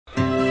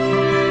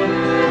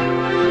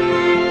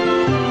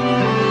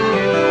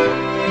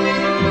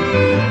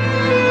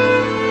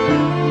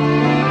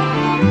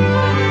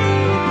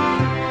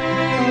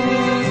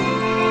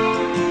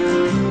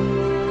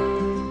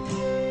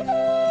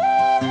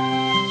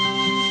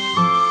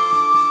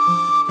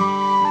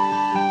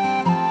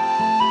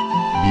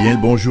Bien,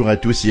 bonjour à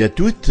tous et à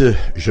toutes.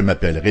 Je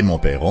m'appelle Raymond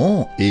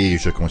Perron et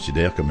je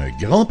considère comme un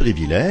grand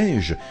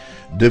privilège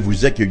de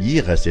vous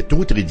accueillir à cette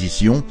autre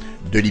édition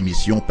de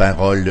l'émission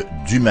Parole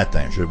du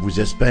matin. Je vous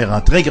espère en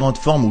très grande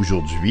forme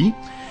aujourd'hui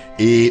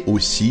et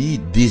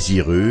aussi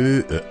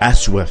désireux,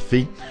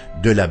 assoiffé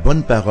de la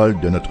bonne parole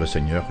de notre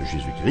Seigneur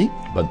Jésus-Christ,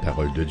 bonne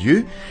parole de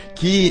Dieu,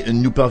 qui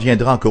nous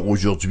parviendra encore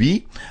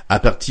aujourd'hui à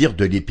partir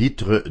de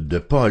l'épître de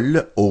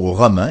Paul aux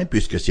Romains,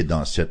 puisque c'est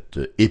dans cette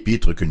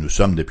épître que nous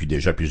sommes depuis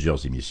déjà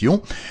plusieurs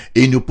émissions,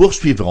 et nous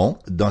poursuivrons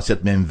dans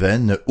cette même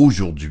veine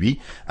aujourd'hui,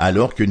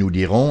 alors que nous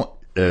lirons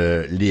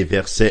les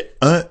versets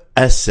 1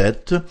 à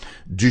 7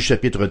 du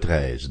chapitre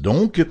 13.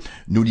 Donc,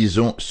 nous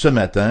lisons ce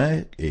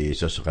matin, et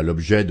ce sera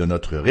l'objet de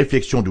notre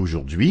réflexion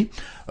d'aujourd'hui,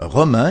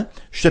 Romains,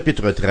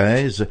 chapitre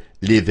 13,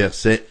 les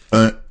versets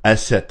 1 à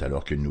 7,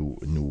 alors que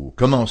nous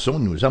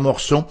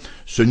amorçons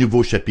ce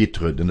nouveau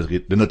chapitre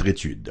de notre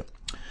étude.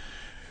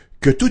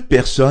 Que toute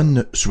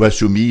personne soit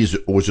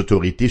soumise aux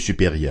autorités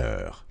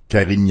supérieures,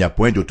 car il n'y a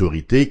point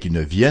d'autorité qui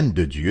ne vienne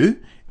de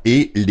Dieu,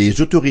 et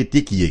les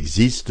autorités qui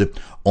existent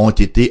ont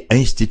été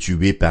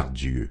instituées par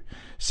Dieu.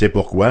 C'est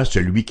pourquoi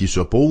celui qui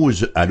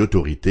s'oppose à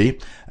l'autorité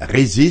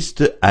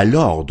résiste à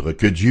l'ordre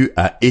que Dieu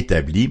a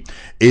établi,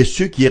 et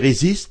ceux qui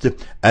résistent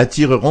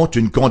attireront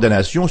une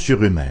condamnation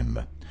sur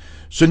eux-mêmes.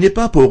 Ce n'est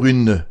pas pour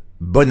une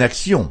bonne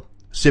action,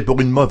 c'est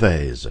pour une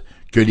mauvaise,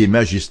 que les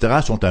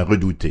magistrats sont à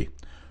redouter.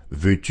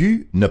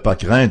 Veux-tu ne pas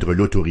craindre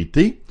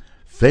l'autorité?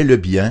 Fais le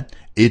bien,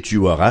 et tu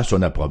auras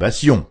son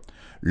approbation.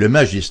 Le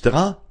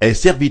magistrat est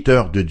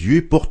serviteur de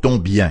Dieu pour ton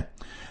bien.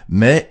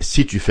 Mais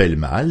si tu fais le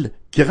mal,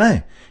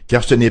 crains,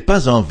 car ce n'est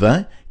pas en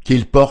vain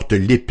qu'il porte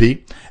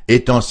l'épée,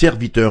 étant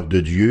serviteur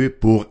de Dieu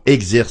pour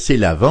exercer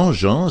la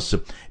vengeance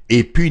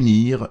et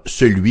punir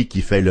celui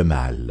qui fait le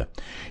mal.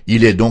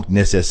 Il est donc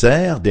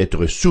nécessaire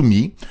d'être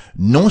soumis,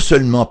 non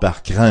seulement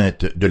par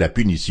crainte de la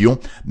punition,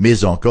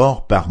 mais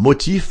encore par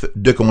motif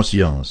de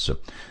conscience.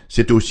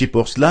 C'est aussi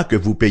pour cela que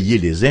vous payez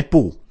les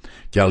impôts,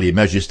 car les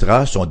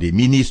magistrats sont des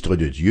ministres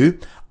de Dieu,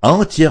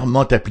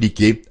 entièrement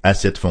appliqués à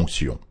cette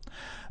fonction.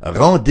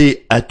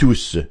 Rendez à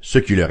tous ce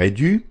qui leur est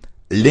dû,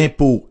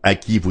 l'impôt à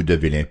qui vous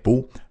devez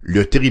l'impôt,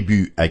 le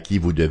tribut à qui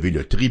vous devez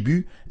le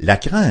tribut, la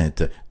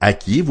crainte à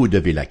qui vous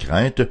devez la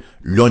crainte,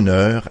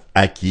 l'honneur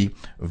à qui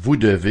vous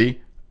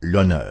devez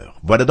l'honneur.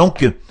 Voilà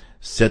donc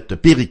cette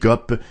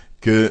péricope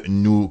que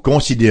nous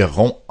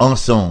considérerons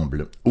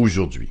ensemble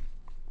aujourd'hui.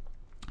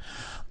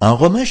 En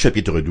Romains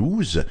chapitre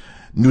 12,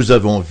 nous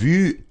avons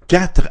vu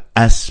 4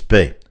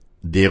 aspects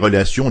des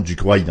relations du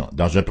croyant.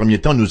 Dans un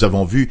premier temps, nous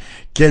avons vu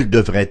quelle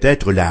devrait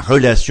être la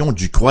relation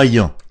du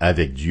croyant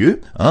avec Dieu,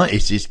 et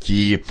c'est ce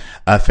qui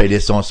a fait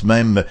l'essence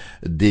même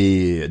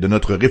de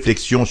notre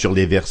réflexion sur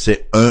les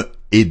versets 1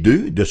 et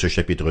 2 de ce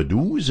chapitre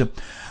 12.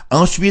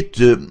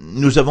 Ensuite,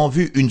 nous avons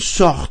vu une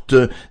sorte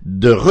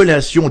de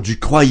relation du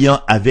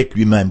croyant avec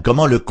lui-même,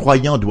 comment le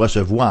croyant doit se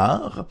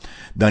voir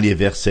dans les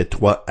versets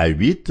 3 à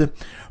 8,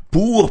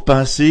 pour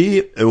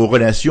passer aux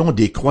relations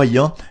des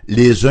croyants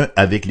les uns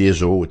avec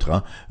les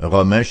autres.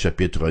 Romains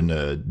chapitre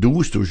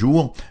 12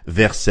 toujours,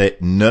 versets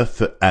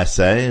 9 à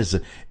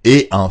 16,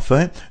 et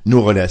enfin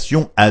nos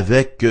relations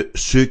avec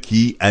ceux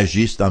qui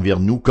agissent envers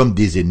nous comme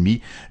des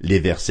ennemis, les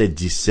versets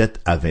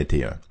 17 à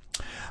 21.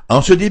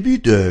 En ce début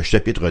de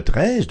chapitre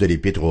 13 de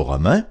l'Épître aux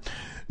Romains,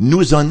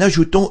 nous en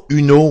ajoutons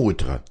une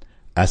autre,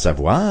 à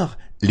savoir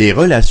les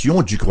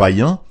relations du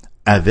croyant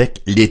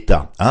avec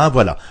l'État.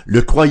 Voilà,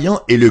 le croyant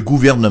et le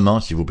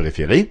gouvernement, si vous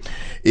préférez,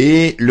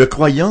 et le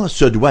croyant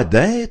se doit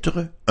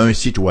d'être un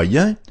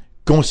citoyen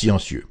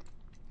consciencieux.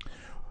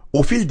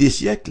 Au fil des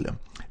siècles,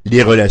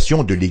 les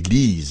relations de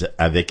l'Église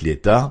avec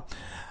l'État,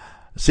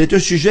 c'est un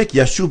sujet qui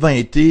a souvent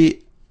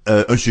été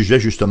un sujet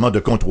justement de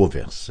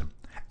controverse.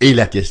 Et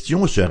la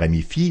question se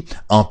ramifie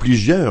en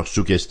plusieurs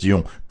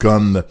sous-questions,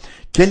 comme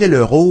quel est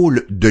le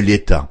rôle de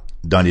l'État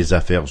dans les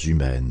affaires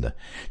humaines?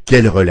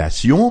 Quelle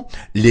relation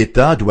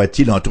l'État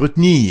doit-il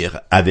entretenir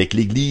avec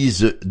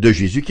l'Église de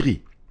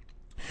Jésus-Christ?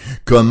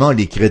 Comment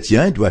les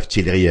chrétiens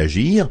doivent-ils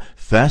réagir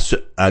face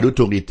à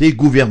l'autorité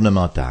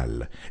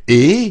gouvernementale?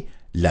 Et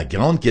la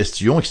grande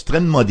question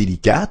extrêmement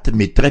délicate,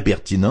 mais très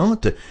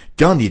pertinente,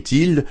 qu'en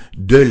est-il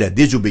de la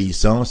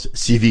désobéissance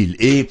civile?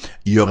 Et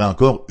il y aurait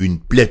encore une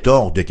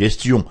pléthore de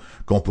questions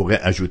qu'on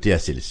pourrait ajouter à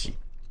celle-ci.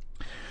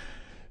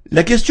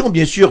 La question,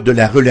 bien sûr, de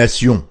la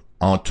relation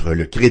entre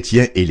le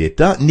chrétien et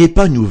l'État n'est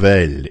pas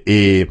nouvelle,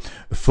 et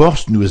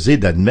force nous est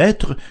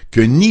d'admettre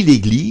que ni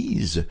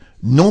l'Église,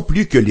 non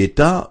plus que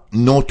l'État,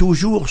 n'ont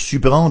toujours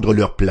su prendre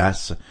leur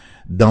place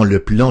dans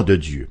le plan de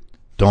Dieu.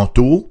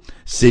 Tantôt,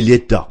 c'est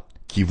l'État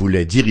qui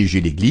voulait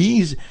diriger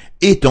l'Église,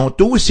 et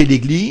tantôt c'est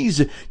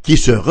l'Église qui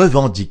se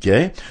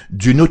revendiquait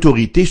d'une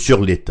autorité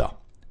sur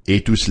l'État.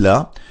 Et tout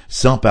cela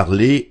sans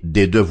parler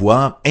des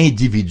devoirs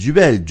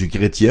individuels du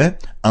chrétien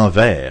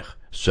envers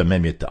ce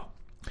même État.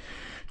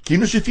 Qu'il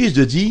nous suffise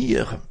de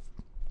dire,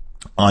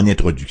 en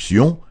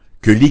introduction,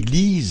 que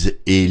l'Église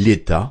et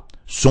l'État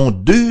sont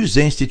deux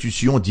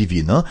institutions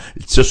divines. Hein?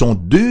 Ce sont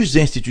deux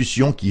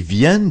institutions qui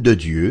viennent de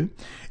Dieu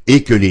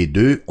et que les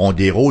deux ont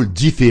des rôles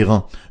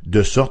différents,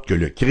 de sorte que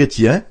le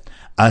chrétien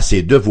a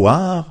ses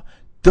devoirs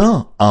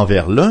tant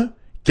envers l'un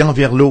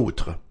qu'envers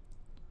l'autre.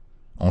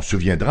 On se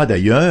souviendra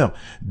d'ailleurs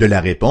de la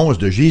réponse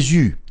de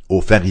Jésus aux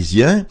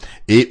pharisiens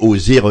et aux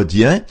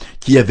hérodiens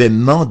qui avaient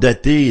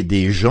mandaté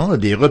des gens,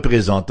 des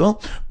représentants,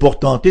 pour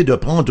tenter de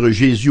prendre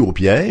Jésus au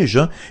piège,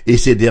 et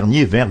ces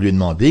derniers vinrent lui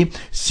demander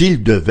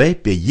s'il devait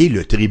payer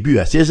le tribut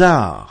à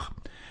César.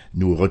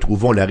 Nous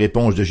retrouvons la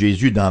réponse de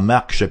Jésus dans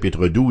Marc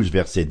chapitre 12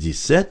 verset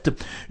 17.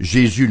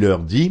 Jésus leur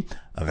dit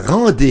 «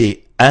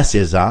 Rendez à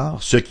César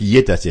ce qui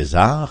est à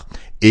César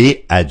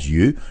et à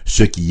Dieu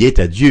ce qui est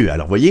à Dieu. »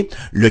 Alors voyez,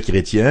 le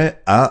chrétien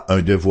a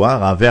un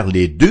devoir envers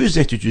les deux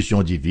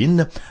institutions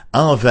divines,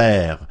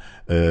 envers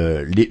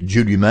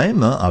Dieu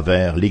lui-même, hein,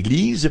 envers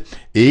l'Église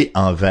et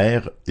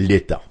envers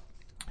l'État.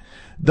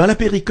 Dans la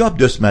péricope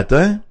de ce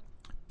matin,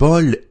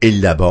 Paul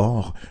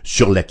élabore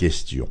sur la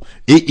question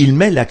et il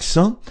met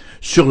l'accent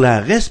sur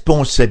la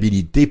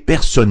responsabilité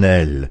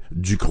personnelle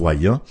du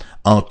croyant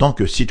en tant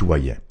que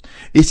citoyen.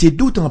 Et c'est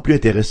d'autant plus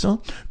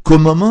intéressant qu'au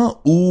moment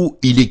où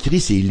il écrit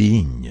ces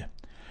lignes,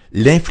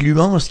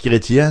 l'influence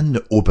chrétienne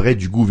auprès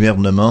du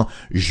gouvernement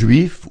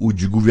juif ou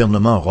du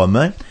gouvernement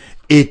romain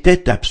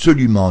était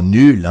absolument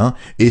nulle, hein,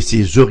 et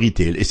ces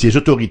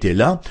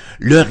autorités-là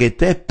leur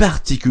étaient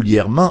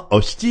particulièrement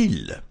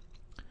hostiles.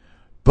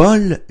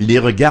 Paul les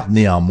regarde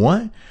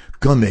néanmoins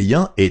comme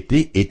ayant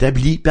été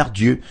établis par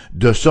Dieu,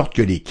 de sorte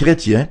que les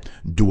chrétiens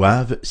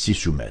doivent s'y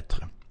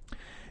soumettre.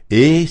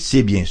 Et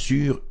c'est bien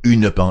sûr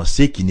une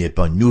pensée qui n'est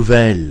pas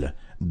nouvelle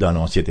dans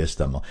l'Ancien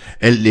Testament.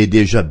 Elle est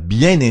déjà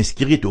bien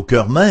inscrite au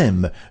cœur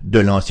même de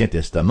l'Ancien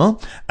Testament,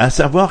 à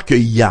savoir que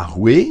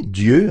Yahweh,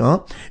 Dieu,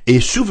 hein, est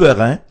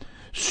souverain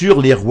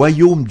sur les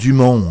royaumes du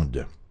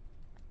monde.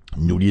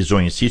 Nous lisons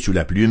ainsi sous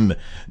la plume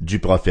du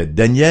prophète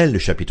Daniel,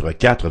 chapitre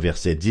 4,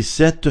 verset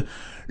 17,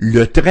 «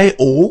 Le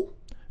Très-Haut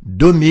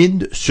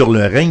domine sur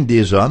le règne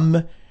des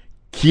hommes,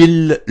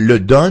 qu'il le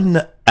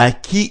donne à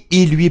qui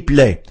il lui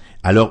plaît. »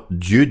 Alors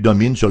Dieu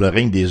domine sur le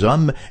règne des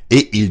hommes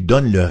et il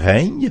donne le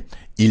règne,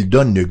 il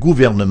donne le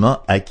gouvernement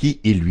à qui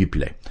il lui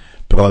plaît.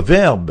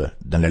 Proverbe,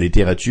 dans la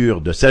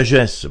littérature de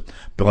sagesse,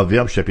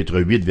 Proverbe chapitre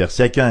 8,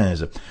 verset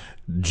 15,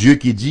 « Dieu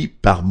qui dit,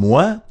 par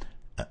moi,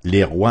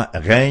 les rois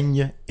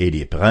règnent et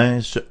les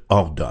princes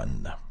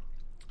ordonnent. »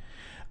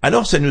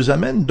 Alors ça nous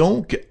amène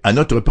donc à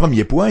notre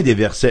premier point des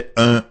versets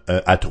 1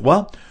 à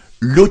 3,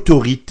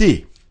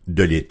 l'autorité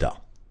de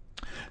l'État.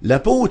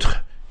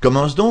 L'apôtre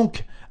commence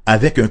donc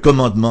avec un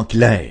commandement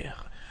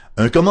clair.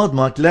 Un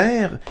commandement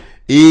clair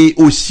et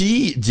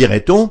aussi,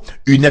 dirait-on,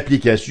 une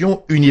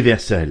application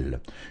universelle.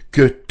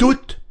 Que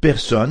toute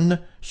personne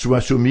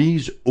soit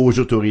soumise aux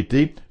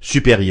autorités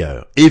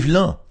supérieures.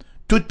 Évelant,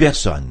 toute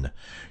personne,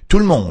 tout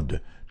le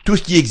monde, tout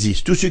ce qui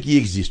existe, tout ce qui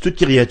existe, toute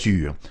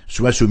créature,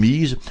 soit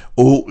soumise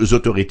aux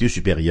autorités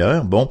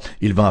supérieures. Bon,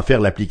 il va en faire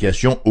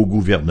l'application au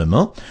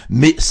gouvernement,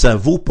 mais ça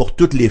vaut pour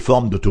toutes les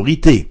formes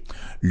d'autorité.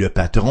 Le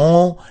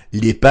patron,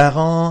 les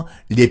parents,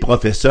 les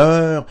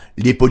professeurs,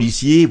 les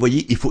policiers,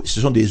 voyez, ce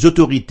sont des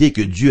autorités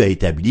que Dieu a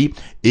établies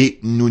et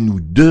nous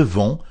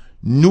devons,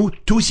 nous,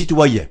 tous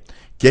citoyens,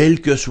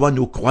 quelles que soient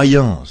nos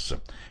croyances,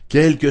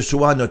 quelle que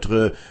soit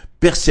notre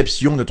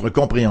perception, notre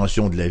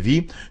compréhension de la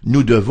vie,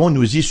 nous devons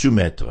nous y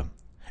soumettre.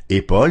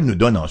 Et Paul nous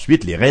donne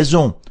ensuite les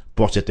raisons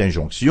pour cette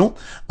injonction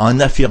en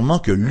affirmant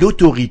que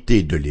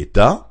l'autorité de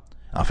l'État,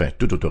 enfin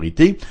toute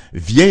autorité,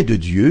 vient de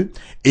Dieu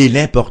et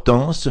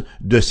l'importance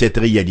de cette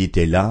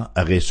réalité-là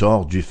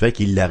ressort du fait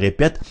qu'il la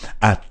répète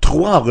à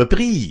 3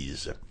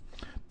 reprises.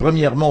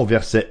 Premièrement, au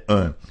verset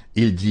 1,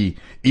 il dit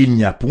 « Il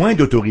n'y a point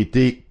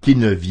d'autorité qui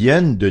ne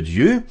vienne de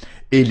Dieu,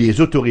 et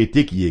les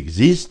autorités qui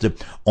existent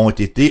ont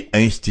été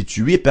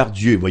instituées par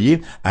Dieu. » Vous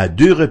voyez, à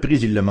 2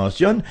 reprises il le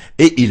mentionne,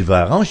 et il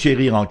va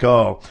renchérir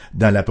encore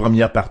dans la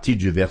première partie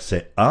du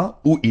verset 1,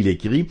 où il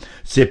écrit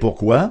 « C'est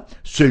pourquoi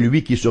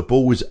celui qui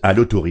s'oppose à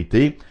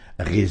l'autorité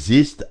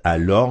résiste à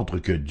l'ordre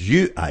que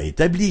Dieu a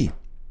établi. »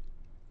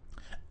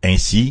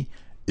 Ainsi,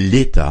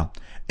 l'État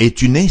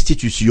est une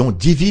institution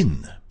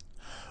divine,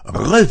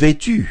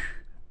 revêtue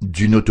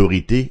d'une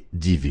autorité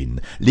divine.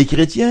 Les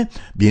chrétiens,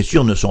 bien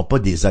sûr, ne sont pas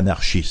des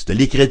anarchistes.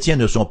 Les chrétiens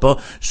ne sont pas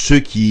ceux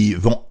qui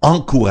vont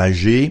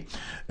encourager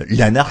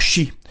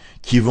l'anarchie,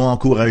 qui vont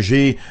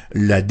encourager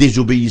la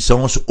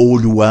désobéissance aux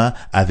lois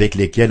avec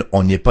lesquelles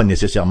on n'est pas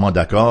nécessairement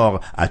d'accord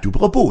à tout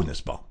propos,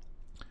 n'est-ce pas?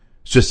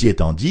 Ceci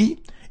étant dit,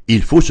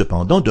 il faut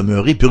cependant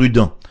demeurer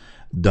prudent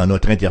dans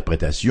notre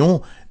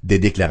interprétation des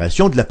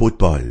déclarations de l'apôtre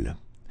Paul.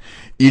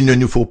 Il ne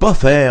nous faut pas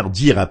faire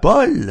dire à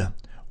Paul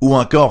ou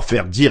encore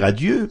faire dire à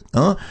Dieu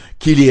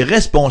qu'il est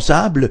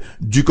responsable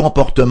du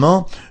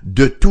comportement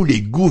de tous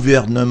les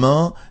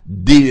gouvernements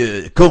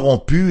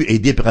corrompus et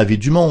dépravés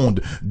du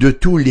monde, de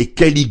tous les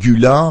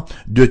Caligula,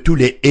 de tous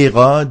les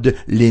Hérodes,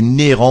 les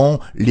Néron,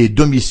 les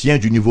Domitiens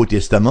du Nouveau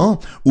Testament,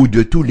 ou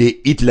de tous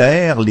les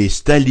Hitler, les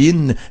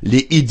Staline,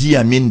 les Idi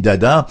Amin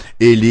Dada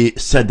et les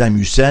Saddam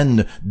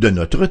Hussein de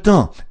notre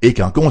temps, et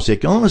qu'en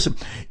conséquence,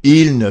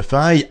 il ne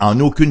faille en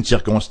aucune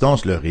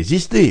circonstance leur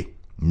résister.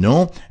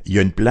 Non, il y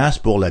a une place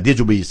pour la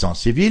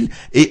désobéissance civile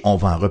et on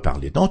va en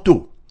reparler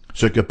tantôt.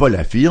 Ce que Paul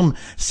affirme,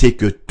 c'est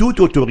que toute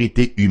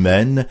autorité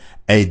humaine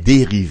est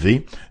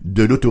dérivée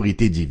de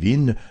l'autorité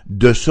divine,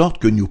 de sorte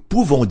que nous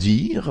pouvons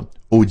dire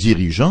aux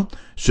dirigeants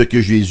ce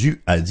que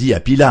Jésus a dit à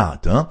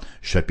Pilate,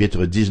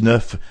 chapitre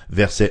 19,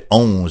 verset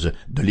 11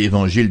 de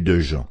l'évangile de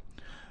Jean.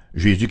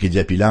 Jésus qui dit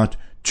à Pilate,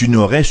 « Tu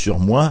n'aurais sur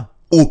moi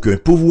aucun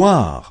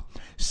pouvoir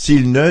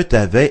s'il ne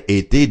t'avait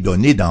été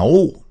donné d'en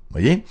haut. »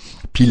 Voyez,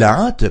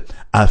 Pilate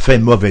a fait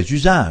mauvais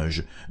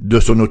usage de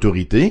son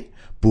autorité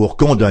pour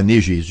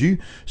condamner Jésus,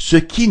 ce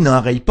qui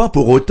n'enraye pas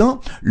pour autant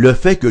le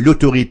fait que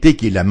l'autorité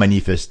qu'il a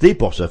manifestée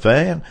pour ce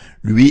faire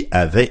lui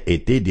avait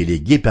été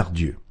déléguée par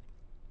Dieu.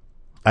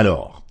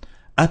 Alors,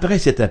 après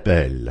cet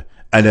appel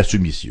à la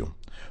soumission,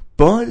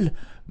 Paul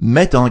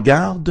met en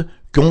garde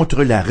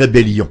contre la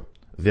rébellion.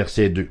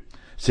 Verset 2.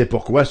 C'est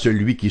pourquoi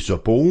celui qui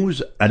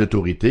s'oppose à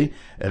l'autorité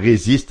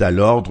résiste à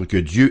l'ordre que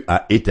Dieu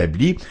a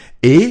établi,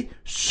 et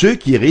ceux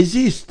qui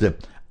résistent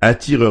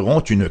attireront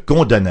une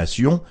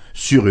condamnation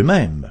sur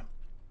eux-mêmes.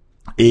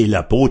 Et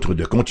l'apôtre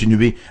de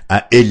continuer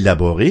à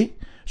élaborer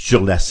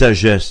sur la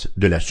sagesse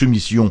de la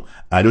soumission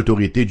à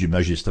l'autorité du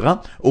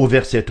magistrat au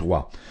verset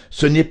 3.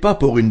 Ce n'est pas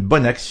pour une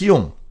bonne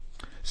action,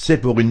 c'est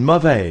pour une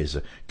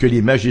mauvaise que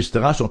les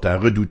magistrats sont à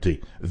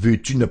redouter.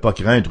 Veux-tu ne pas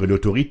craindre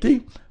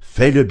l'autorité?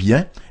 Fais le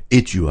bien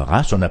et tu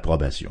auras son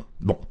approbation.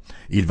 Bon,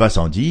 il va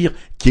sans dire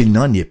qu'il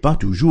n'en est pas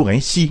toujours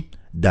ainsi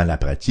dans la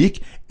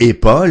pratique, et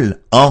Paul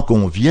en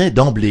convient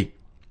d'emblée.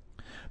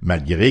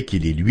 Malgré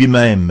qu'il ait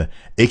lui-même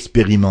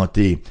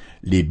expérimenté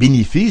les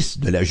bénéfices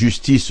de la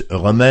justice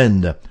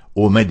romaine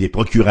aux mains des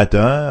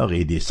procurateurs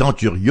et des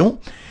centurions,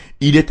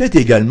 il était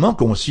également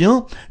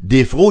conscient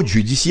des fraudes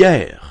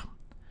judiciaires.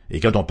 Et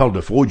quand on parle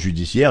de fraude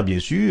judiciaire, bien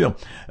sûr,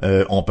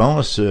 on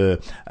pense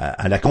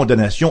à la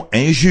condamnation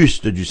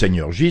injuste du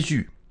Seigneur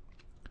Jésus.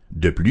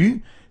 De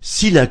plus,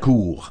 si la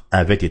cour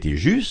avait été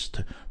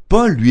juste,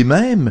 Paul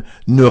lui-même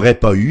n'aurait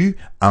pas eu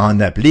à en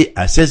appeler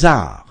à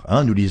César.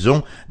 Nous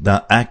lisons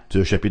dans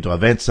Actes chapitre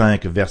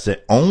 25,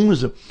 verset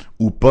 11,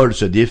 où Paul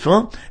se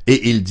défend,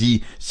 et il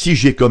dit « Si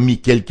j'ai commis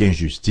quelque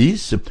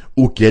injustice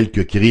ou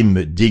quelque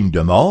crime digne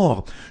de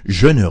mort,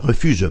 je ne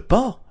refuse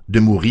pas de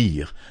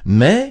mourir.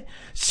 Mais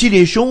si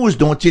les choses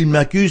dont il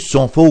m'accuse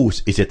sont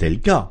fausses, et c'était le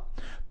cas,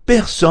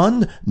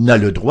 personne n'a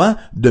le droit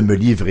de me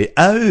livrer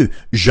à eux.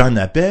 J'en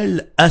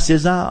appelle à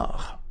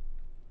César. »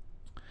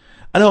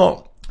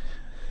 Alors,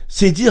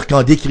 c'est dire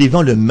qu'en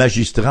décrivant le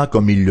magistrat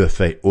comme il le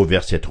fait au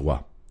verset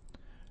 3,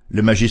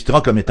 le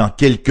magistrat comme étant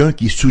quelqu'un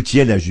qui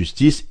soutient la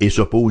justice et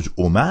s'oppose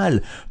au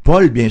mal,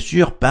 Paul, bien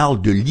sûr,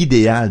 parle de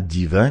l'idéal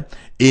divin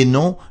et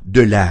non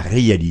de la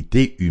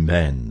réalité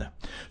humaine.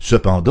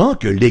 Cependant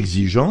que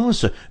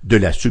l'exigence de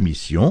la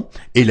soumission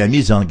et la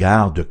mise en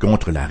garde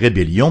contre la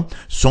rébellion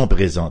sont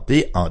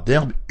présentées en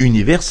termes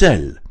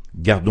universels.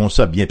 Gardons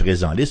ça bien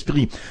présent à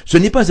l'esprit. Ce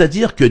n'est pas à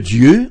dire que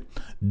Dieu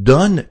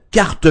donne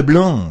carte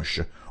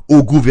blanche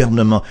au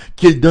gouvernement,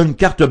 qu'il donne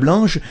carte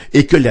blanche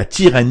et que la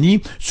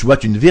tyrannie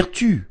soit une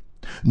vertu.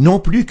 Non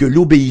plus que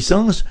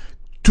l'obéissance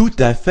tout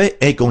à fait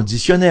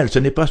inconditionnelle. Ce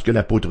n'est pas ce que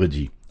l'apôtre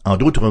dit. En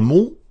d'autres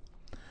mots,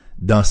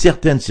 dans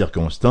certaines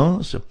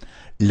circonstances,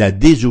 la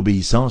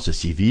désobéissance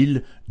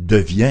civile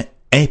devient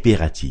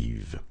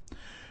impérative.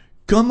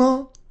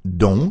 Comment,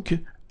 donc,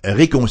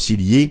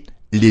 réconcilier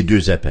les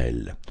deux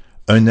appels?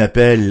 Un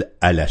appel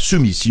à la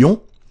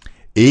soumission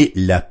et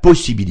la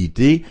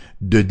possibilité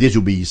de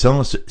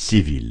désobéissance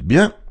civile.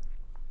 Bien,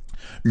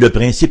 le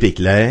principe est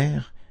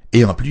clair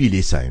et en plus il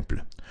est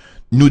simple.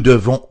 Nous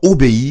devons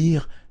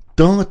obéir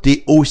tant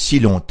et aussi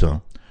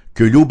longtemps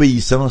que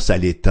l'obéissance à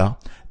l'État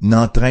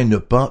n'entraîne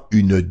pas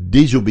une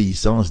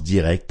désobéissance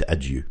directe à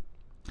Dieu.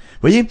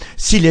 Voyez,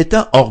 si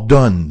l'État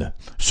ordonne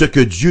ce que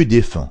Dieu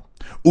défend,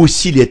 ou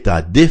si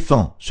l'État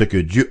défend ce que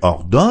Dieu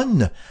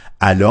ordonne,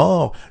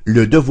 alors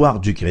le devoir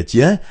du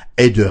chrétien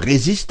est de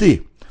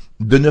résister,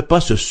 de ne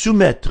pas se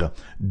soumettre,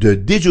 de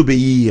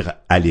désobéir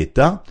à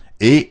l'État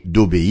et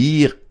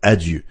d'obéir à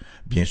Dieu.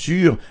 Bien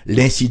sûr,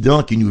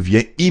 l'incident qui nous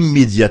vient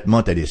immédiatement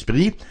à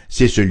l'esprit,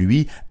 c'est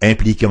celui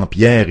impliquant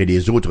Pierre et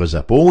les autres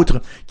apôtres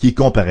qui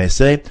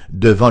comparaissaient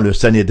devant le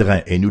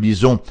Sanhédrin. Et nous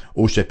lisons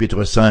au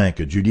chapitre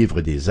 5 du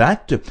livre des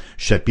Actes,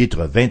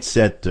 chapitre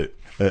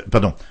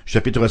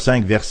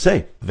 5,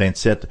 verset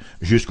 27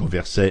 jusqu'au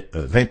verset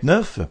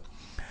 29.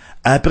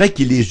 Après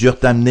qu'ils les eurent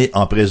amenés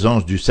en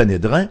présence du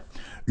Sanhédrin,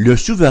 le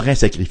souverain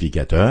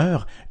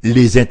sacrificateur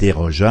les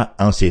interrogea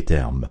en ces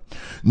termes.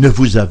 « Ne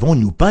vous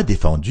avons-nous pas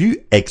défendu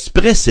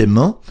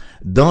expressément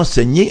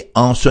d'enseigner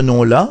en ce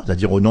nom-là,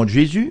 c'est-à-dire au nom de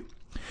Jésus?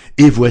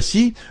 Et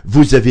voici,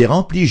 vous avez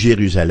rempli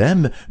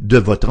Jérusalem de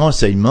votre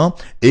enseignement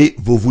et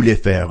vous voulez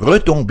faire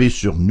retomber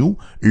sur nous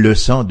le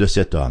sang de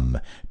cet homme.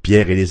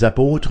 Pierre et les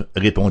apôtres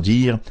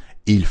répondirent,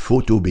 il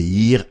faut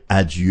obéir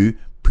à Dieu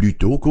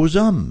plutôt qu'aux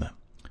hommes.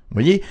 Vous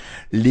voyez,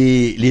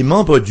 les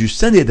membres du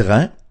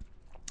Sanhédrin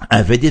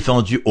avaient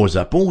défendu aux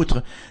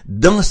apôtres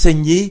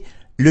d'enseigner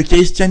le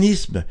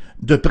christianisme,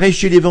 de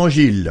prêcher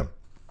l'évangile.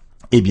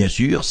 Et bien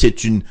sûr,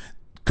 c'est une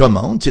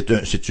commande,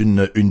 c'est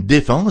une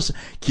défense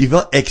qui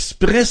va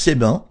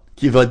expressément,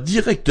 qui va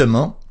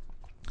directement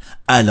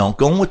à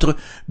l'encontre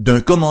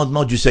d'un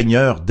commandement du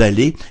Seigneur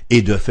d'aller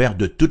et de faire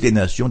de toutes les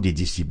nations des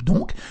disciples.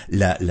 Donc,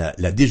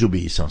 la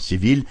désobéissance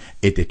civile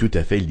était tout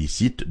à fait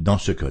licite dans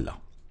ce cas-là.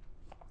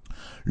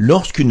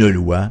 Lorsqu'une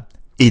loi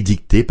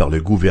édictée par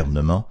le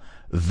gouvernement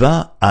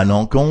va à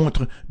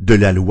l'encontre de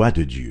la loi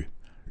de Dieu,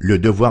 le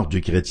devoir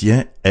du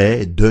chrétien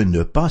est de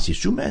ne pas s'y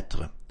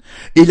soumettre.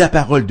 Et la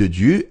parole de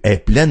Dieu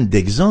est pleine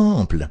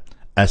d'exemples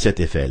à cet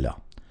effet-là.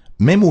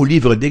 Même au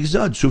livre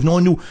d'Exode,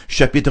 souvenons-nous,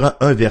 chapitre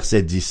 1,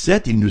 verset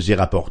 17, il nous est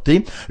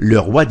rapporté, le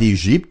roi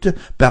d'Égypte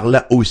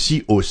parla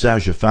aussi aux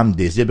sages femmes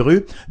des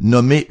Hébreux,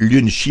 nommées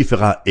l'une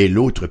Shifra et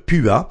l'autre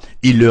Pua.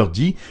 Il leur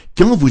dit,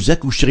 quand vous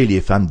accoucherez les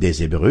femmes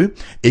des Hébreux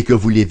et que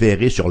vous les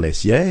verrez sur les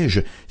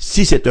sièges,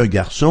 si c'est un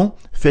garçon,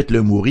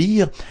 faites-le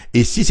mourir,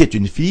 et si c'est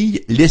une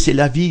fille,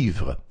 laissez-la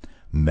vivre.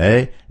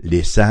 Mais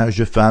les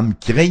sages femmes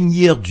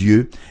craignirent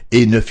Dieu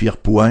et ne firent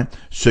point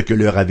ce que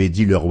leur avait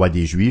dit le roi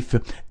des Juifs,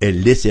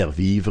 elles laissèrent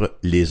vivre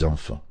les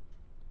enfants.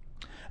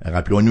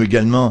 Rappelons-nous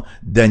également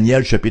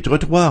Daniel chapitre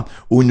 3,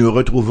 où nous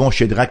retrouvons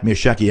Shadrach,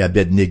 Meshach et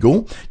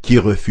Abed-Négo qui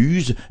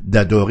refusent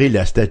d'adorer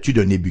la statue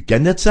de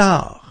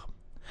Nebuchadnezzar.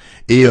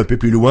 Et un peu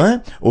plus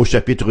loin, au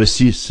chapitre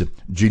 6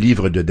 du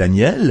livre de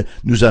Daniel,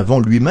 nous avons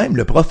lui-même,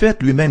 le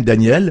prophète lui-même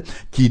Daniel,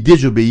 qui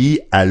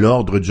désobéit à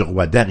l'ordre du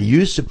roi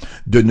Darius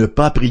de ne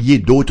pas prier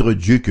d'autre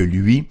Dieu que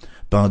lui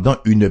pendant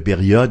une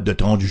période de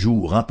 30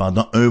 jours.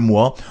 Pendant un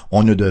mois,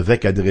 on ne devait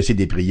qu'adresser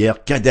des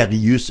prières qu'à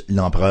Darius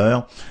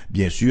l'empereur.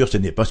 Bien sûr, ce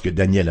n'est pas ce que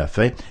Daniel a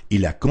fait,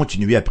 il a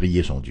continué à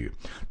prier son Dieu.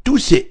 Tous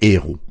ces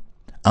héros,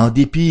 en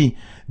dépit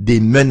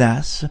des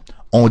menaces,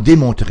 ont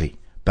démontré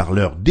par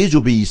leur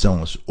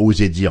désobéissance aux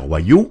édits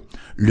royaux,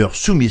 leur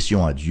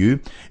soumission à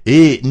Dieu,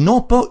 et non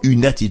pas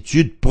une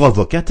attitude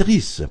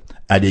provocatrice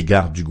à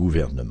l'égard du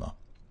gouvernement.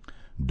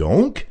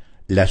 Donc,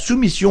 la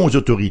soumission aux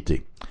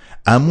autorités,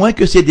 à moins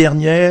que ces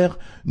dernières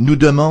nous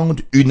demandent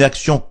une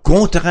action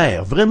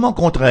contraire, vraiment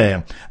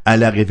contraire à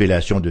la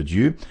révélation de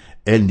Dieu,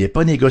 elle n'est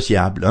pas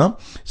négociable.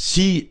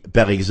 Si,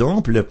 par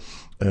exemple,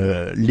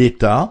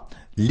 l'État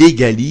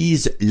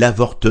légalise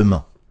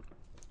l'avortement,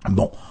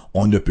 bon,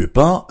 on ne peut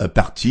pas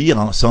partir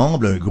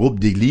ensemble, un groupe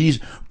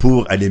d'églises,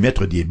 pour aller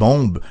mettre des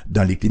bombes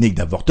dans les cliniques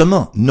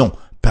d'avortement. Non.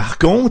 Par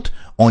contre,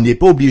 on n'est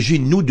pas obligé,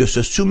 nous, de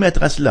se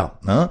soumettre à cela,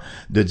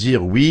 de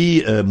dire,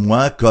 oui,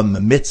 moi, comme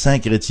médecin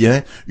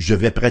chrétien, je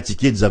vais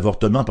pratiquer des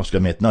avortements parce que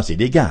maintenant c'est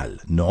légal.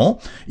 Non,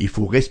 il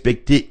faut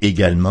respecter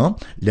également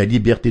la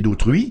liberté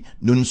d'autrui.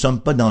 Nous ne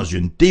sommes pas dans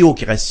une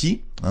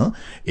théocratie,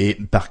 et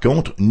par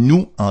contre,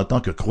 nous, en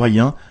tant que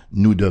croyants,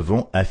 nous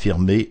devons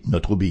affirmer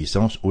notre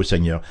obéissance au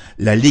Seigneur.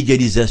 La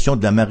légalisation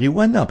de la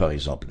marijuana, par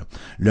exemple,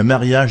 le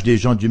mariage des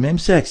gens du même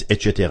sexe,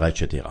 etc.,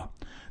 etc.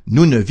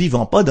 Nous ne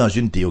vivons pas dans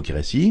une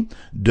théocratie,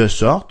 de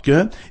sorte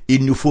que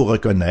il nous faut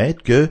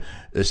reconnaître que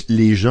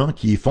les gens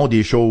qui font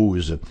des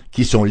choses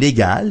qui sont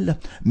légales,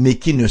 mais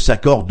qui ne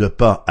s'accordent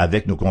pas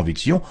avec nos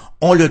convictions,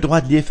 ont le droit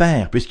de les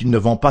faire, puisqu'ils ne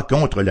vont pas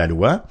contre la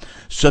loi.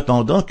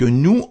 Cependant que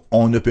nous,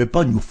 on ne peut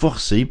pas nous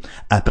forcer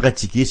à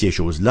pratiquer ces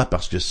choses-là,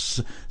 parce que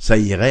ça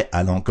irait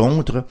à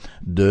l'encontre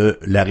de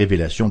la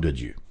révélation de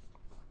Dieu.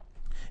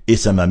 Et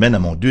ça m'amène à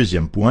mon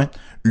deuxième point,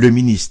 le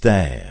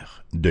ministère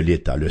de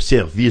l'État, le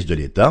service de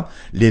l'État,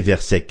 les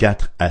versets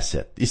 4 à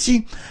 7.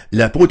 Ici,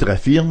 l'apôtre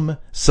affirme,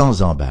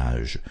 sans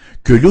embâge,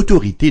 que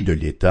l'autorité de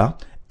l'État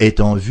est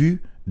en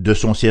vue de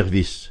son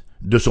service,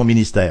 de son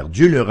ministère.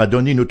 Dieu leur a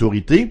donné une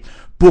autorité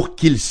pour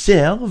qu'ils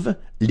servent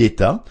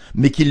l'État,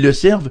 mais qu'ils le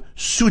servent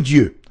sous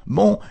Dieu.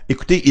 Bon,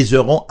 écoutez, ils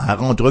auront à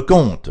rendre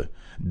compte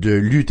de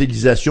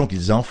l'utilisation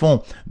qu'ils en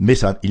font, mais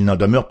il n'en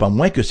demeure pas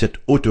moins que cette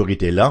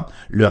autorité-là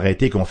leur a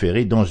été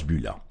conférée dans ce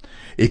but-là.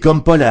 Et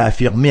comme Paul a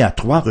affirmé à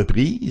 3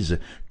 reprises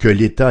que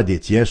l'État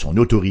détient son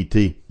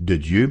autorité de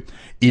Dieu,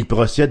 il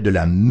procède de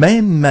la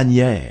même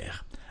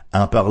manière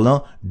en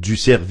parlant du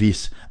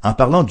service, en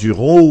parlant du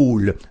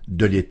rôle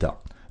de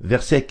l'État.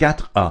 Verset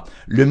 4a,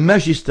 le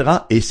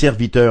magistrat est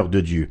serviteur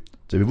de Dieu.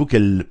 Savez-vous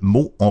quel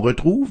mot on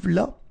retrouve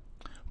là,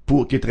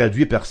 qui est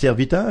traduit par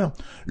serviteur?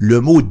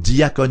 Le mot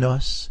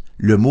diakonos,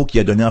 le mot qui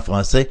a donné en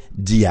français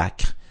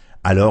diacre.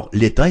 Alors,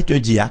 l'État est un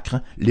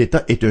diacre,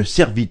 l'État est un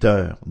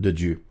serviteur de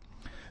Dieu.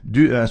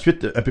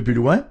 Ensuite, un peu plus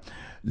loin,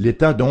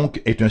 l'État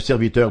donc est un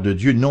serviteur de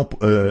Dieu,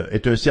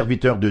 est un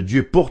serviteur de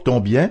Dieu pour ton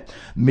bien,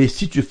 mais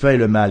si tu fais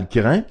le mal,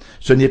 crains,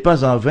 ce n'est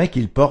pas en vain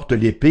qu'il porte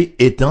l'épée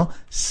étant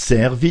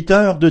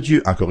serviteur de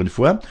Dieu. Encore une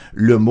fois,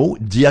 le mot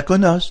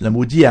diakonos, le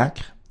mot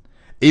diacre.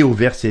 Et au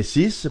verset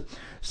 6,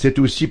 c'est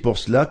aussi pour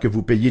cela que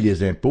vous payez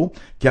les impôts,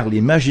 car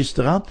les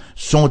magistrats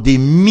sont des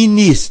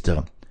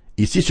ministres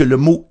Ici, c'est le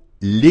mot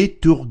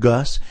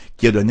liturgos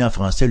qui a donné en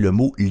français le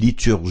mot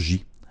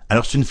liturgie.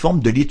 Alors, c'est une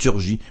forme de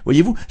liturgie.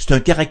 Voyez-vous, c'est un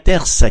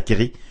caractère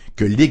sacré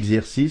que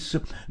l'exercice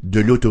de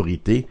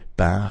l'autorité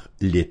par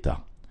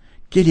l'État.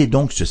 Quel est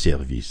donc ce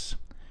service?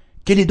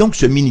 Quel est donc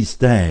ce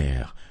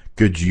ministère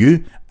que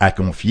Dieu a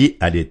confié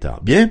à l'État?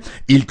 Bien,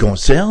 il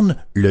concerne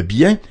le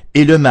bien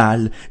et le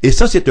mal. Et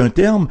ça, c'est un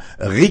terme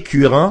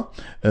récurrent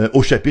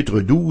au chapitre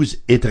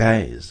 12 et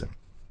 13.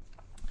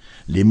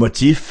 Les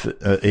motifs,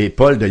 et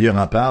Paul d'ailleurs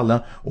en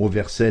parle au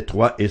verset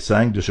 3 et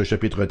 5 de ce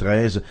chapitre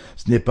 13,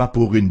 ce n'est pas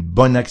pour une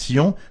bonne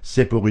action,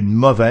 c'est pour une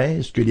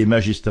mauvaise que les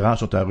magistrats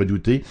sont à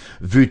redouter.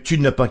 Veux-tu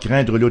ne pas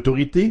craindre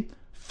l'autorité?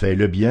 Fais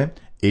le bien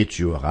et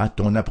tu auras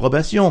ton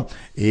approbation.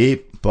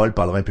 Et Paul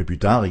parlera un peu plus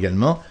tard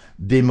également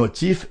des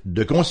motifs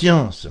de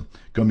conscience,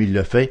 comme il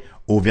le fait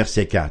au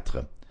verset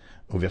 4.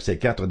 Au verset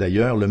 4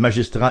 d'ailleurs, le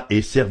magistrat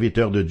est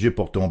serviteur de Dieu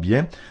pour ton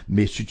bien,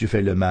 mais si tu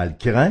fais le mal,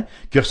 crains,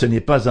 car ce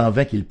n'est pas en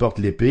vain qu'il porte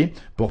l'épée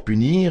pour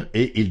punir,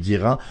 et il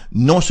dira,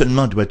 non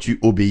seulement dois-tu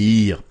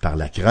obéir par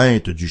la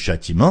crainte du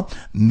châtiment,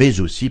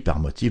 mais aussi par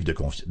motif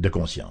de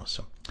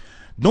conscience.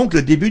 Donc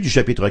le début du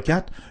chapitre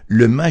 4,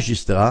 le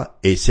magistrat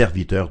est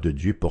serviteur de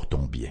Dieu pour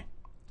ton bien.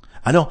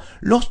 Alors,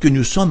 lorsque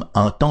nous sommes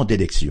en temps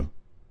d'élection,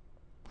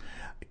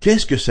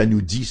 qu'est-ce que ça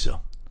nous dit,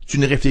 ça? C'est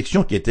une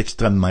réflexion qui est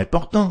extrêmement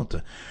importante.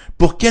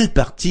 Pour quel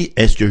parti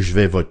est-ce que je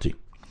vais voter?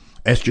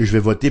 Est-ce que je vais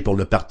voter pour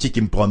le parti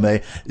qui me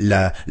promet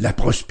la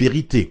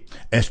prospérité?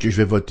 Est-ce que je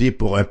vais voter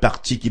pour un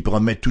parti qui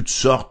promet toutes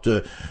sortes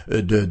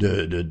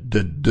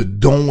de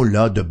dons,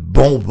 là, de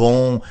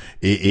bonbons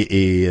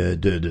et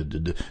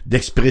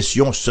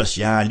d'expressions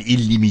sociales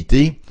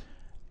illimitées?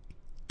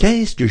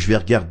 Qu'est-ce que je vais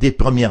regarder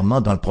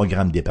premièrement dans le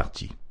programme des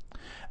partis?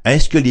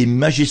 Est-ce que les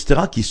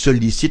magistrats qui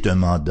sollicitent un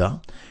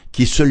mandat,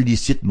 qui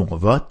sollicitent mon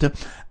vote,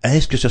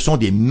 est-ce que ce sont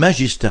des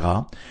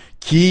magistrats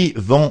qui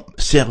vont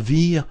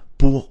servir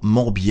pour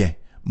mon bien,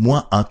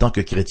 moi en tant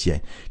que chrétien?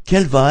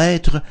 Quelle va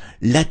être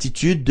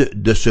l'attitude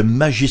de ce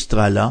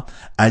magistrat-là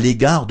à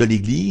l'égard de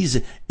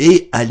l'Église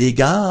et à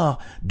l'égard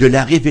de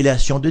la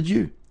révélation de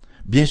Dieu?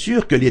 Bien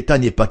sûr que l'État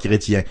n'est pas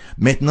chrétien.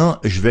 Maintenant,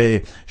 je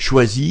vais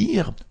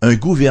choisir un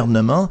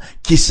gouvernement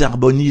qui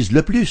s'harmonise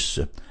le plus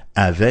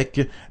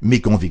avec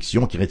mes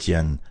convictions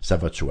chrétiennes. Ça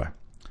va de soi.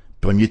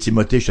 1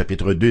 Timothée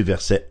chapitre 2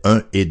 versets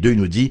 1 et 2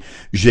 nous dit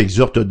 «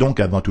 J'exhorte donc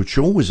avant toute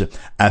chose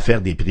à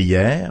faire des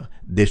prières,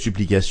 des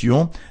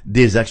supplications,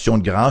 des actions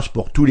de grâce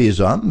pour tous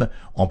les hommes,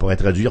 on pourrait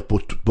traduire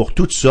pour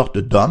toutes sortes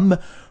d'hommes,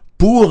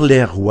 pour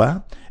les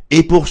rois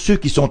et pour ceux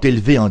qui sont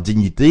élevés en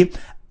dignité,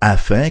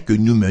 afin que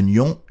nous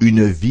menions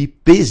une vie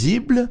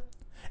paisible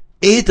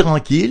et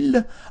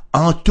tranquille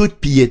en toute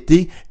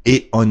piété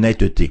et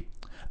honnêteté. »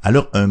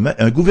 Alors,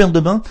 un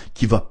gouvernement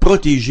qui va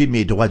protéger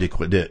mes droits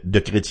de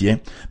chrétien,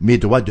 mes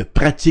droits de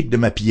pratique de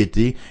ma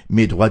piété,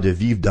 mes droits de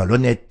vivre dans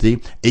l'honnêteté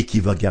et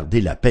qui va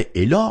garder la paix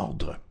et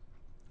l'ordre.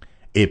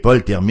 Et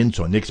Paul termine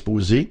son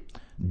exposé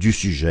du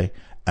sujet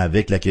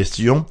avec la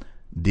question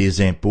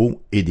des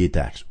impôts et des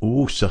taxes.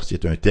 Oh, ça,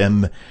 c'est un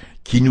thème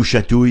qui nous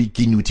chatouille,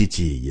 qui nous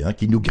titille,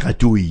 qui nous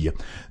gratouille.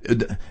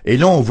 Et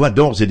là, on voit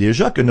d'ores et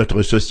déjà que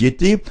notre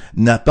société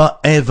n'a pas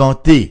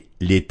inventé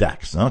les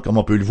taxes, comme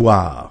on peut le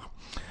voir.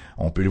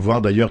 On peut le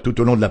voir d'ailleurs tout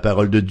au long de la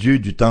parole de Dieu,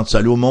 du temps de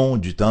Salomon,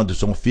 du temps de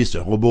son fils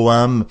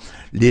Roboam.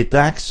 Les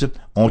taxes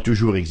ont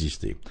toujours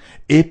existé.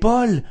 Et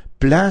Paul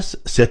place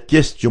cette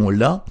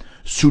question-là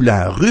sous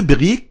la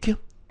rubrique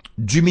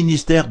du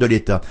ministère de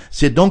l'État.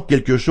 C'est donc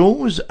quelque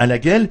chose à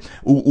laquelle,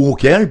 ou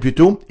auquel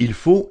plutôt, il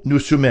faut nous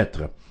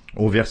soumettre.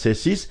 Au verset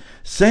 6,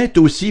 « C'est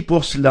aussi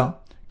pour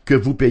cela que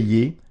vous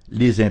payez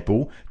les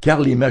impôts, car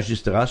les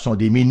magistrats sont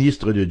des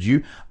ministres de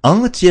Dieu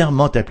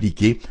entièrement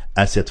appliqués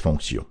à cette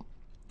fonction. »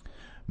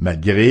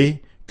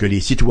 Malgré que les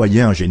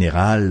citoyens en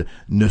général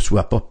ne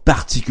soient pas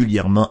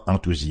particulièrement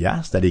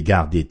enthousiastes à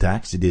l'égard des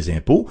taxes et des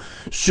impôts,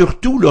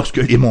 surtout lorsque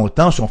les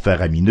montants sont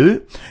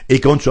faramineux et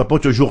qu'on ne soit pas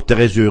toujours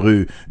très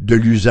heureux de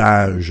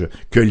l'usage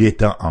que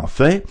l'État en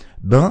fait,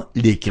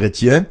 les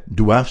chrétiens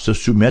doivent se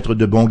soumettre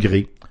de bon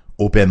gré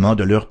au paiement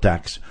de leurs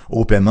taxes,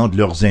 au paiement de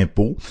leurs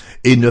impôts,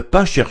 et ne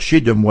pas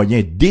chercher de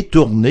moyens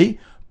détournés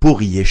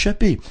pour y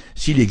échapper.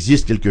 S'il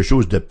existe quelque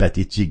chose de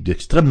pathétique,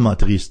 d'extrêmement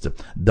triste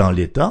dans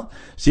l'État,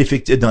 c'est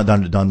effectivement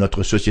dans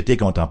notre société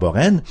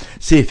contemporaine,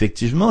 c'est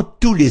effectivement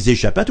tous les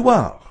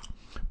échappatoires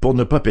pour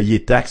ne pas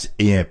payer taxes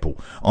et impôts.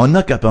 On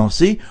n'a qu'à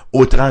penser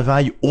au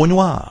travail au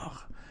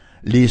noir,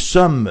 les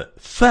sommes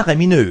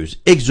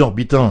faramineuses,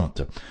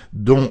 exorbitantes,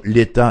 dont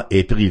l'État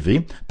est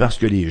privé parce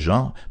que les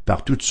gens,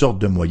 par toutes sortes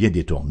de moyens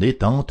détournés,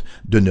 tentent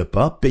de ne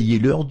pas payer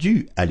leur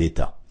dû à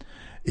l'État.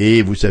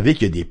 Et vous savez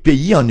qu'il y a des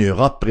pays en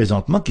Europe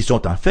présentement qui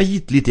sont en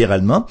faillite,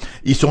 littéralement.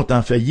 Ils sont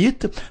en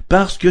faillite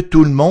parce que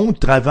tout le monde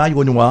travaille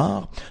au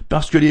noir,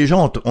 parce que les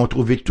gens ont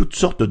trouvé toutes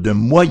sortes de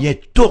moyens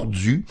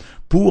tordus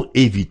pour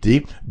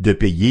éviter de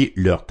payer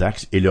leurs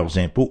taxes et leurs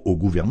impôts au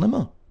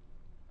gouvernement.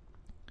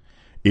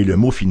 Et le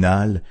mot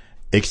final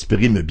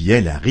exprime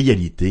bien la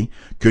réalité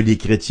que les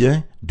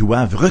chrétiens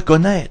doivent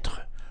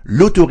reconnaître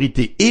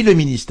l'autorité et le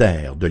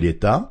ministère de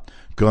l'État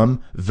comme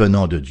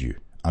venant de Dieu.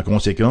 En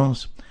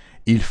conséquence,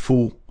 il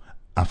faut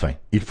Enfin,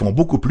 ils font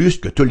beaucoup plus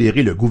que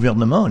tolérer le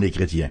gouvernement, les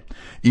chrétiens.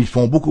 Ils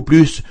font beaucoup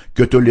plus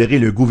que tolérer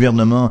le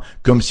gouvernement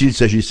comme s'il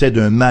s'agissait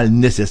d'un mal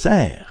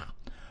nécessaire.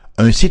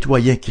 Un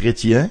citoyen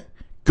chrétien,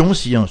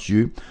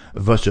 consciencieux,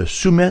 va se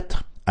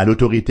soumettre à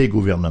l'autorité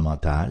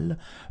gouvernementale,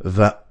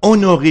 va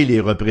honorer les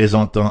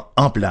représentants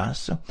en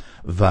place,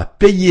 va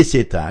payer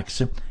ses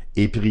taxes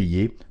et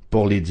prier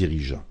pour les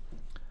dirigeants.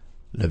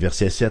 Le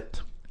verset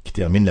 7, qui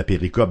termine la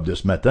péricope de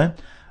ce matin,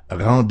 «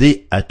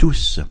 Rendez à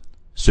tous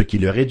ce qui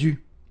leur est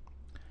dû. »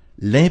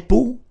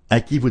 L'impôt, à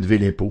qui vous devez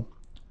l'impôt.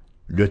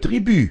 Le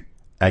tribut,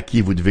 à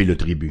qui vous devez le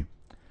tribut.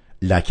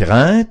 La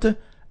crainte,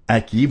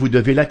 à qui vous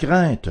devez la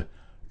crainte.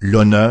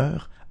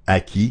 L'honneur, à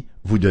qui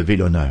vous devez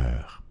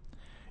l'honneur.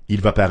 Il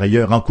va par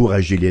ailleurs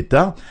encourager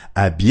l'État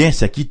à bien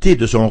s'acquitter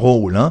de son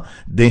rôle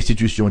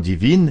d'institution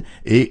divine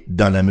et,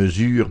 dans la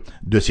mesure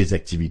de ses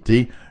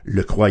activités,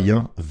 le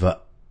croyant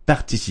va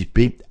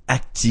participer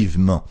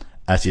activement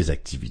à ses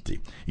activités.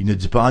 Il ne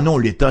dit pas « Ah non,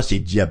 l'État c'est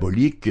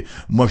diabolique,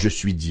 moi je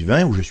suis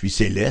divin ou je suis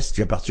céleste,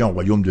 j'appartiens au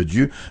royaume de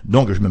Dieu,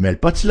 donc je me mêle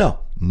pas de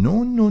cela. »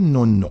 Non, non,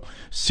 non, non.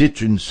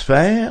 C'est une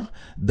sphère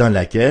dans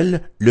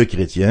laquelle le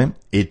chrétien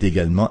est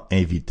également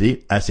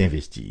invité à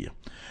s'investir.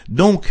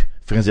 Donc,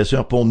 frères et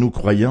sœurs, pour nous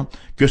croyants,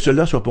 que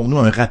cela soit pour nous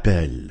un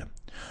rappel,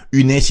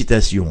 une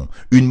incitation,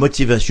 une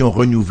motivation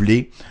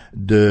renouvelée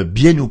de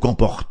bien nous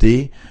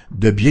comporter,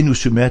 de bien nous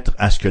soumettre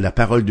à ce que la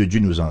parole de Dieu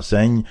nous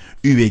enseigne,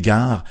 eu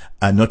égard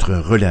à notre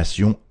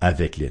relation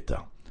avec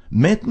l'État.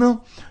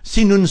 Maintenant,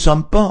 si nous ne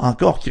sommes pas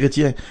encore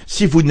chrétiens,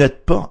 si vous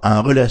n'êtes pas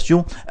en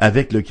relation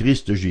avec le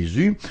Christ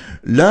Jésus,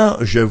 là,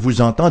 je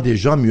vous entends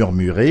déjà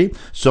murmurer,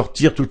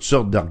 sortir toutes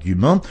sortes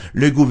d'arguments.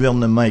 Le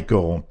gouvernement est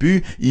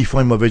corrompu, ils font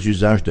un mauvais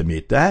usage de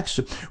mes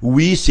taxes.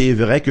 Oui, c'est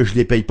vrai que je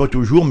les paye pas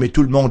toujours, mais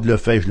tout le monde le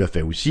fait, je le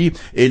fais aussi.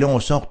 Et là,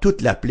 on sort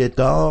toute la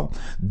pléthore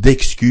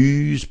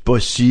d'excuses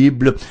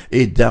possibles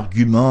et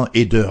d'arguments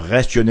et de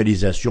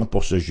rationalisation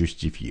pour se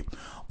justifier.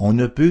 On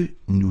ne peut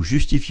nous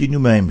justifier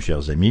nous-mêmes,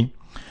 chers amis.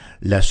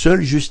 La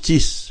seule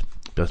justice,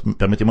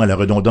 permettez-moi la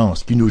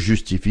redondance, qui nous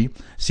justifie,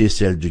 c'est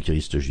celle du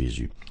Christ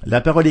Jésus.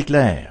 La parole est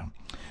claire.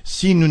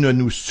 Si nous ne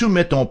nous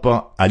soumettons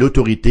pas à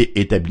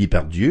l'autorité établie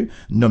par Dieu,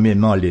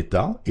 nommément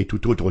l'État et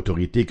toute autre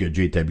autorité que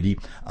Dieu établit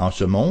en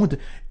ce monde,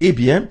 eh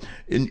bien,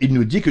 il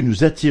nous dit que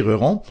nous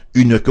attirerons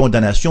une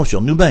condamnation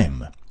sur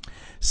nous-mêmes.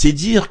 C'est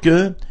dire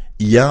que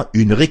il y a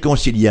une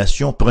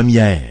réconciliation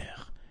première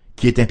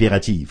qui est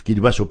impérative, qui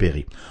doit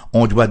s'opérer.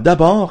 On doit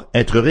d'abord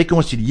être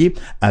réconcilié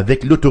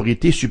avec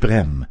l'autorité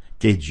suprême,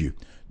 qu'est Dieu.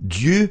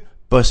 Dieu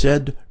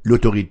possède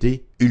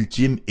l'autorité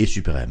ultime et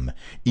suprême.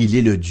 Il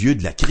est le Dieu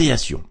de la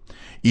création.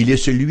 Il est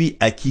celui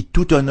à qui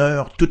tout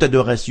honneur, toute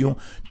adoration,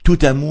 tout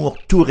amour,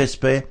 tout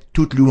respect,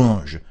 toute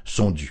louange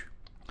sont dus.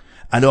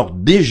 Alors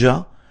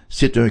déjà,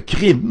 c'est un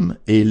crime,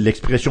 et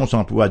l'expression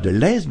s'emploie de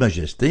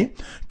lèse-majesté,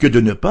 que de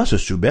ne pas se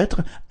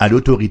soumettre à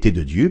l'autorité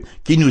de Dieu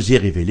qui nous est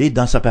révélée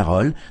dans sa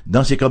parole,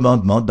 dans ses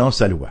commandements, dans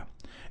sa loi.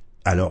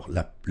 Alors,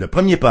 le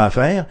premier pas à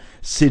faire,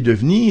 c'est de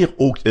venir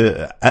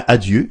à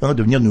Dieu,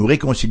 de venir nous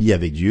réconcilier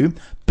avec Dieu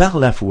par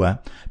la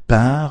foi,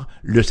 par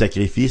le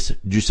sacrifice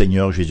du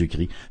Seigneur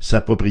Jésus-Christ.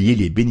 S'approprier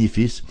les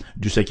bénéfices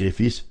du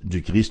sacrifice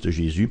du Christ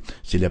Jésus,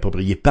 c'est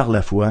l'approprier par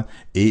la foi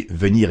et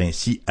venir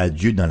ainsi à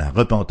Dieu dans la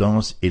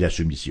repentance et la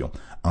soumission.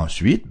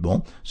 Ensuite,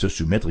 se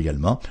soumettre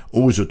également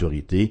aux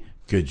autorités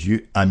que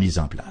Dieu a mises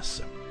en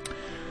place.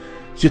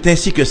 C'est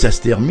ainsi que ça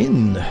se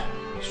termine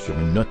sur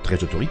une note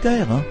très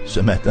autoritaire, ce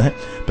matin.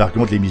 Par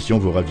contre, l'émission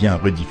vous revient en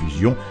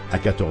rediffusion à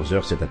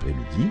 14h cet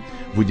après-midi.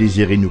 Vous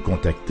désirez nous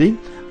contacter,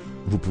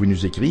 vous pouvez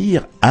nous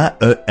écrire à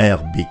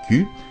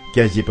AERBQ,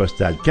 casier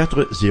postal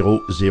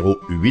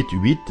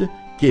 40088,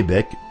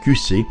 Québec,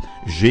 QC,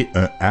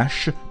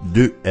 G1H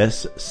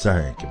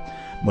 2S5.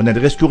 Mon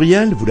adresse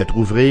courriel, vous la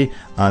trouverez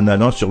en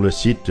allant sur le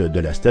site de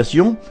la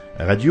station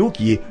radio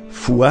qui est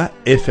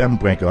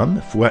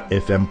foifm.com,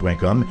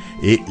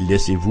 et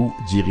laissez-vous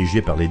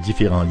diriger par les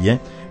différents liens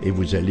et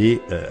vous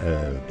allez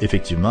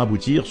effectivement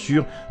aboutir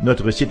sur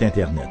notre site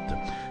Internet.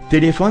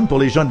 Téléphone pour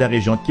les gens de la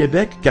région de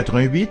Québec,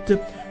 88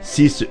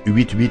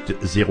 688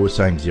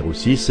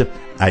 0506,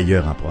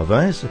 ailleurs en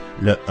province,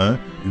 le 1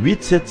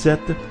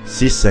 877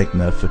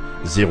 659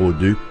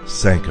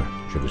 0251.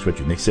 Je vous souhaite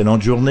une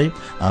excellente journée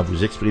en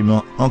vous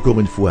exprimant encore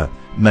une fois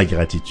ma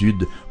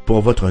gratitude pour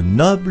votre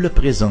noble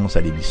présence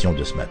à l'émission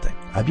de ce matin.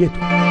 À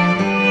bientôt.